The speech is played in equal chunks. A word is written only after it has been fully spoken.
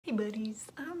Hey buddies,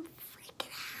 I'm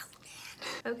freaking out, man.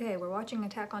 Okay, we're watching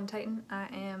Attack on Titan. I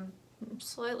am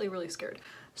slightly really scared.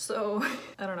 So,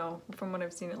 I don't know, from what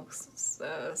I've seen it looks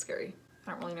scary.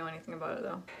 I don't really know anything about it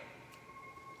though.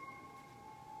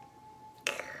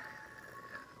 Target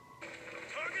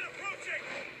approaching!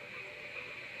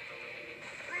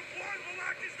 Group 1 will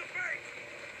act as the base!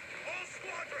 All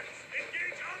squadrons,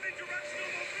 engage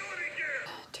omnidirectional mobility gear!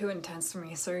 Too intense for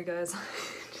me, sorry guys.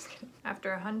 Just kidding.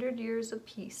 After 100 years of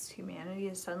peace, humanity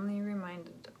is suddenly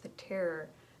reminded of the terror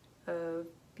of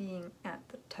being at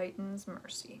the Titan's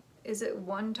mercy. Is it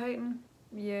one Titan?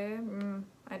 Yeah,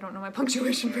 I don't know my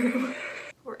punctuation very well.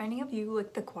 Were any of you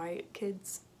like the quiet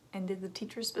kids? And did the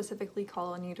teacher specifically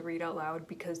call on you to read out loud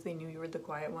because they knew you were the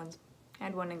quiet ones? I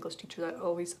had one English teacher that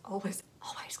always called me.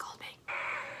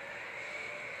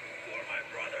 For my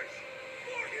brothers!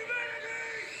 For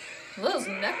humanity! Liz,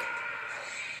 Nick.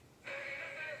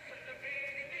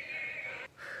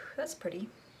 That's pretty.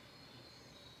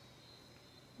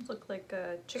 Those look like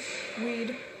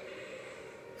chickweed.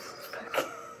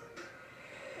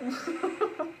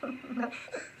 No.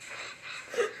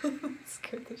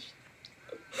 Scared the shit.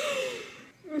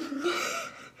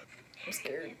 I'm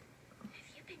scared. Have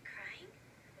you been crying?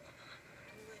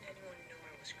 Don't let anyone know I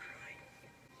was crying.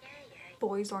 Yeah.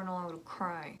 Boys aren't allowed to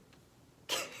cry.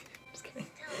 Just kidding.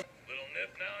 Little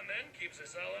nip now and then keeps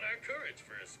us all in our courage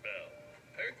for a spell.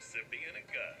 Perks of being a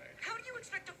guard. How do you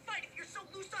expect to fight if you're so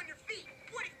loose on your feet?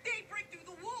 What if they break through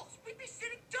the walls? We'd be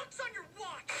sitting ducks on your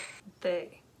watch!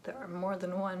 There are more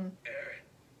than one. Aaron,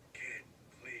 kid,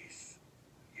 please.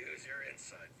 Use your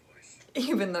inside voice.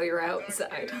 Even though you're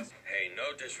outside. Hey,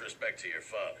 no disrespect to your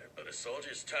father, but a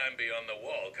soldier's time beyond the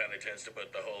wall kind of tends to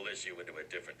put the whole issue into a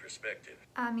different perspective.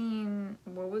 I mean,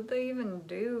 what would they even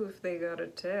do if they got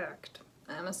attacked?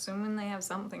 I'm assuming they have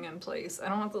something in place. I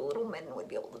don't know what the little men would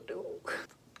be able to do.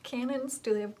 Cannons?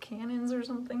 Do they have cannons or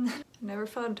something? Never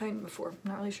fought a Titan before.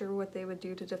 Not really sure what they would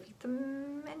do to defeat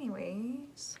them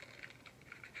anyways.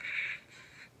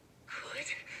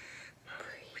 Good.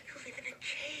 We live in a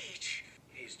cage.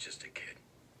 He's just a kid.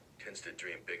 Tends to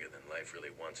dream bigger than life really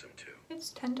wants him to.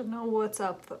 Kids tend to know what's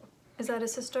up though. Is that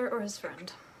his sister or his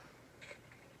friend?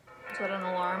 Is that an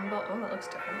alarm bell? Oh, that looks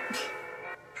different.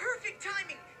 Perfect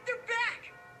timing. They're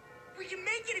back. We can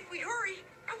make it if we hurry.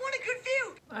 I want a good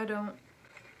view. I don't...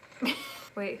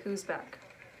 Wait, who's back?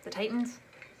 The Titans?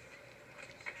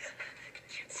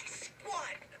 Can't see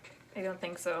squat. I don't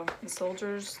think so. The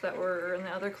soldiers that were in the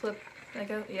other clip, I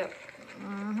guess? Yep.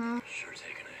 Mm-hmm. Sure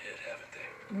taken a hit, haven't they?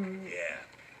 Yeah.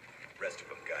 Rest of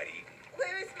them got eaten.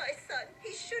 Where is my son?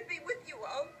 He should be with you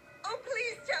all. Oh,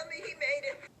 please tell me he made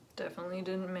it. Definitely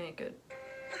didn't make it.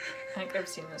 I think I've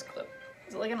seen this clip.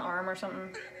 Is it like an arm or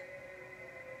something?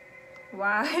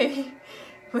 Why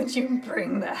would you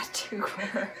bring that to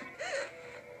her?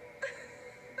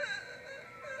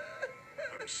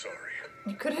 I'm sorry.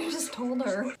 You could have just told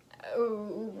her.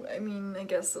 Oh, I mean, I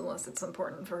guess unless it's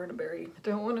important for her to bury. I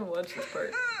don't want to watch this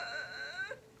part.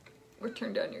 Or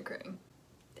turn down your crying.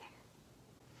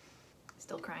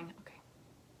 Still crying? Okay.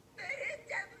 His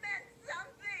death meant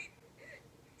something.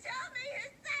 Tell me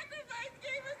his sacrifice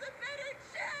gave us a better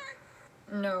chance.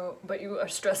 No, but you are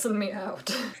stressing me out.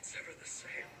 It's never the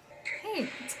same. Hey,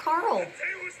 it's Carl. The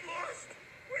day was lost.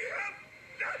 We have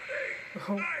nothing.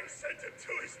 Oh. I sent him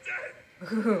to his death.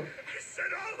 Ooh. I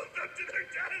sent all of them to their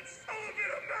deaths. All of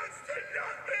it amounts to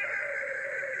nothing.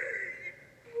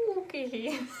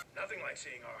 Okay. Nothing like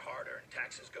seeing our hard-earned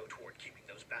taxes go toward keeping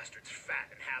those bastards fat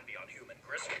and happy on human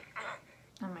gristle.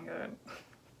 Oh my god.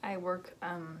 I work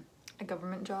a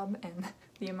government job, and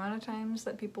the amount of times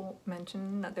that people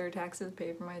mention that their taxes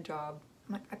pay for my job,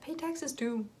 I'm like, I pay taxes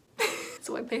too.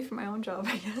 So I pay for my own job,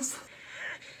 I guess.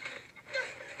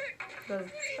 What are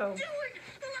you Oh, doing?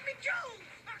 Let me go.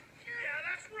 Yeah,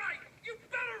 that's right. You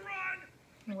better run.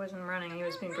 he wasn't running, he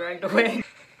was being dragged away.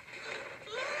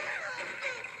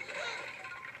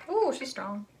 Ooh, she's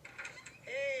strong.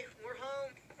 Hey, we're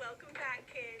home. Welcome back,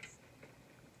 kids.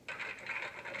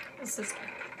 A sister.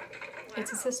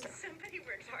 It's a sister. Somebody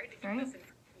worked hard to Right? keep us in.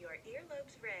 Your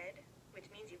earlobes red, which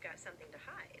means you've got something to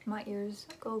hide. My ears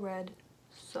go red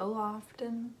so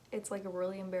often, it's like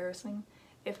really embarrassing.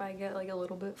 If I get like a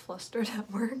little bit flustered at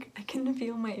work, I can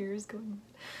feel my ears going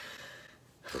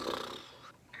red.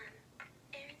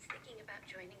 Aaron's thinking about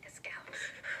joining the Scouts.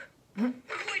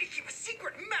 Way to keep a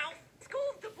secret, mouth.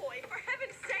 Scold the boy, for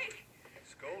heaven's sake!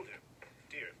 Scold him.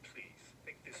 Dear, please,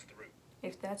 think this through.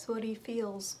 If that's what he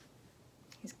feels,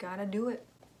 he's gotta do it,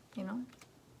 you know?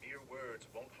 Mere words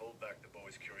won't hold back the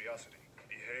boy's curiosity.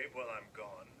 Behave while I'm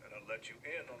gone, and I'll let you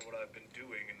in on what I've been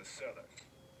doing in the cellar.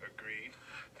 Agreed?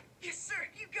 Yes, sir.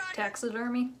 You got it.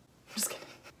 Taxidermy? Just kidding.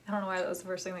 I don't know why that was the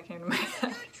first thing that came to my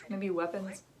head. Maybe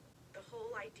weapons. The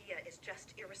whole idea is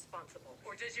just irresponsible.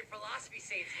 Or does your philosophy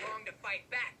say it's wrong to fight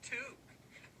back, too?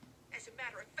 As a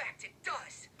matter of fact, it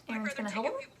does. Aaron's gonna I'd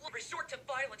rather help take a few resort to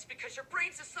violence because your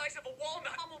brain's the size of a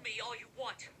walnut. Pummel me all you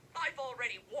want. I've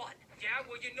already won. Yeah,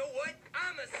 well, you know what?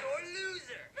 I'm a sore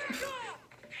loser. Back off!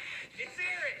 It's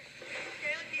Aaron.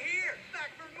 Okay, looky here.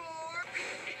 Back for more.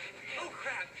 Oh,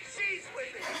 crap. She's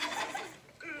with it.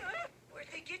 Where'd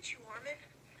they get you, Armin?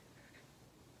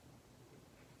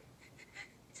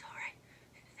 It's all right.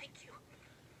 Thank you.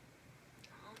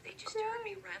 Oh, they just heard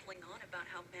me rattling on about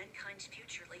how mankind's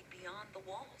future lay beyond the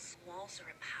walls. Walls are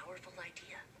a powerful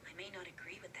idea. I may not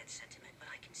agree with that sentiment,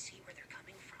 but I can see where they're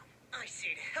coming from. I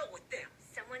say to hell with them.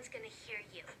 Someone's gonna hear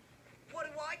you. What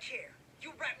do I care?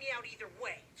 You rat me out either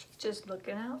way. She's just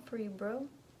looking out for you, bro.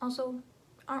 Also,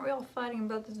 aren't we all fighting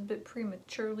about this a bit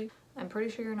prematurely? I'm pretty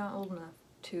sure you're not old enough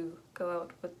to go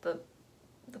out with the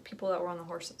people that were on the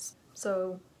horses.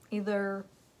 So either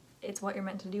it's what you're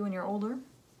meant to do when you're older,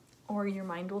 or your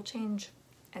mind will change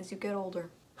as you get older.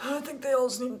 I think they all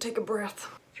just need to take a breath.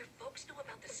 Your folks know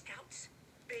about the scouts?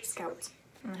 Scouts.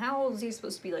 And how old is he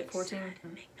supposed to be, like 14?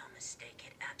 Make no mistake,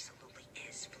 it absolutely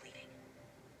is fleeting.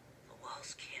 The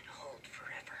walls can't hold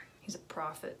forever. He's a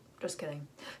prophet. Just kidding.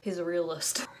 He's a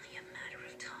realist. Only a matter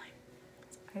of time.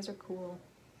 His eyes are cool.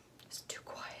 It's too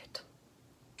quiet.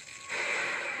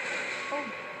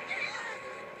 Oh.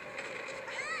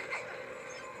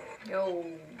 Yo.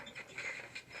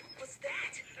 What's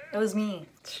that? That was me.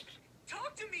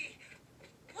 Talk to me.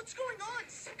 What's going on?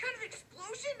 Some kind of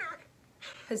explosion or...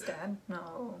 His dad?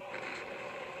 No.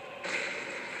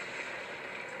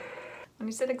 When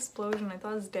he said explosion, I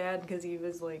thought his dad because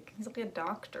he's like a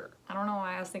doctor. I don't know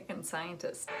why I was thinking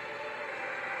scientist.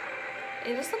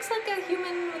 It just looks like a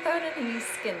human without any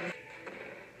skin.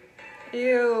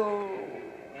 Ew.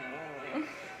 Aaron,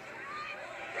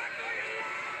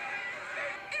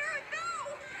 no!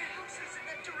 The house is in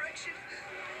that direction.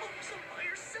 Almost by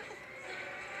yourself.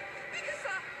 Because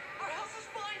our house is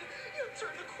fine. You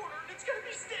turn the corner and it's gonna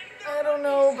be standing there. I don't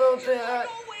know about that.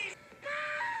 Always.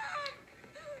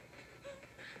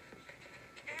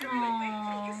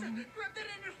 Aww. Grab that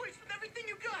end and hoist with everything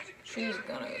you got. She's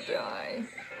gonna die.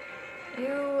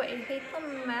 Ew, I hate the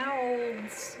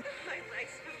mouths. My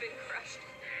legs have been crushed.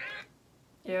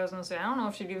 Yeah, I was gonna say, I don't know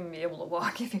if she'd even be able to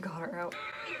walk if you got her out.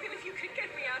 Even if you could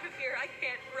get me out of here, I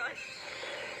can't run.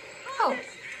 Oh.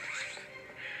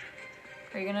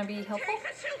 Are you gonna be helpful? Take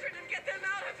the children and get them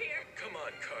out of here. Come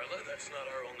on, Carla. That's not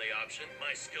our only option.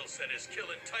 My skill set is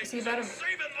killing Is he titans about and to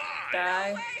saving lives.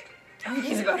 die? I think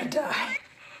he's about to die.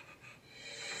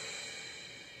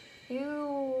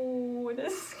 Ew, what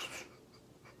is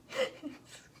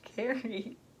it's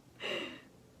scary.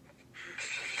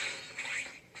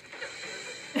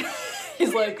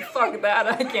 He's like, fuck that,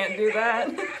 I can't do that.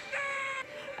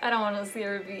 I don't want to see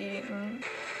her be eaten.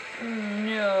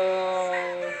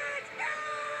 No.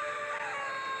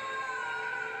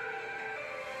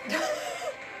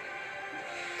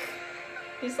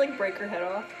 You just like break her head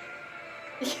off.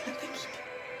 Yeah, I think you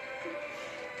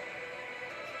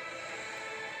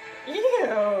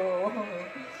Ew.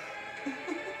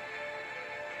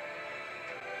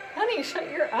 Honey,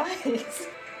 shut your eyes.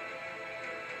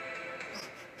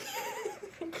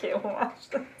 I can't watch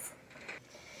this.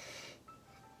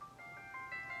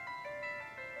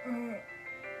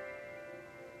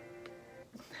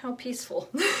 How peaceful.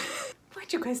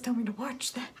 Why'd you guys tell me to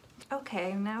watch that?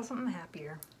 Okay, now something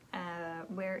happier.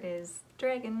 Where is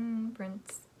Dragon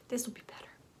Prince? This will be better.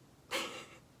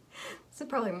 This is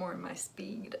probably more in my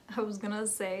speed. I was gonna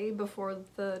say before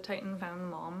the Titan found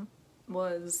Mom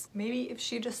was maybe if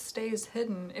she just stays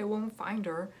hidden, it won't find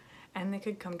her and they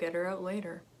could come get her out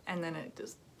later. And then it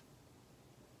just...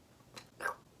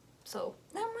 So,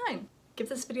 never mind. Give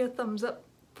this video a thumbs up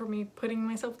for me putting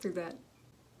myself through that.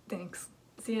 Thanks.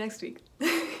 See you next week.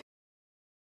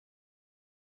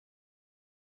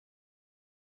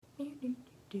 Do do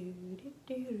do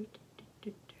do do do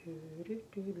do do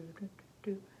do do do.